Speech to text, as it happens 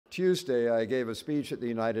Tuesday, I gave a speech at the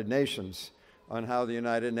United Nations on how the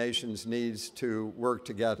United Nations needs to work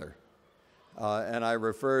together. And I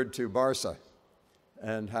referred to Barca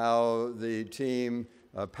and how the team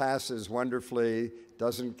passes wonderfully,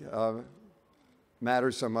 doesn't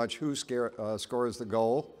matter so much who scores the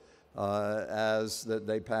goal, as that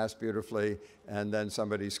they pass beautifully and then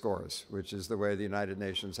somebody scores, which is the way the United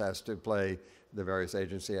Nations has to play. The various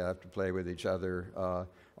agencies have to play with each other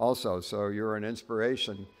also. So you're an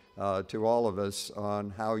inspiration to all of us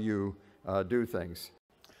on how you do things.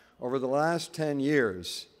 Over the last 10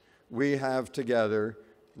 years, we have together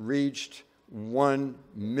reached 1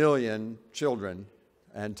 million children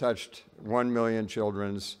and touched 1 million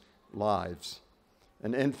children's lives.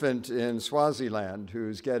 An infant in Swaziland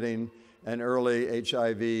who's getting an early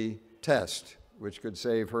HIV test, which could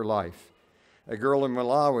save her life. A girl in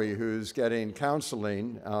Malawi who's getting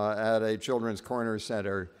counseling at a Children's Corner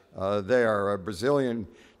Center there. A Brazilian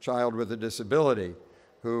child with a disability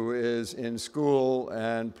who is in school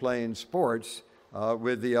and playing sports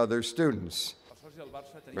with the other students.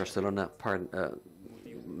 Barcelona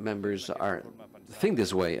members think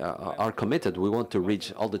this way, are committed. We want to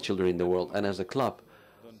reach all the children in the world, and as a club,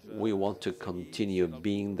 we want to continue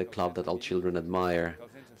being the club that all children admire,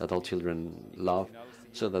 that all children love,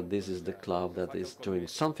 so that this is the club that is doing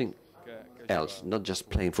something else, not just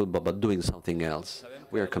playing football, but doing something else.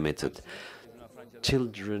 We are committed.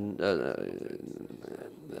 Children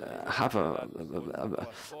have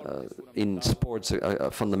in sports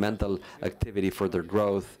a fundamental activity for their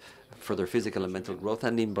growth, for their physical and mental growth,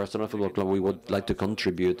 and in Barcelona Football Club we would like to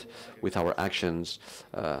contribute with our actions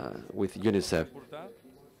with UNICEF.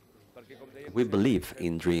 We believe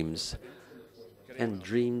in dreams, and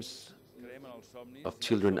dreams of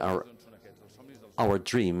children are our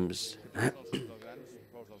dreams.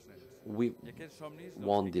 We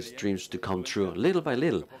want these dreams to come true little by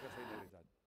little.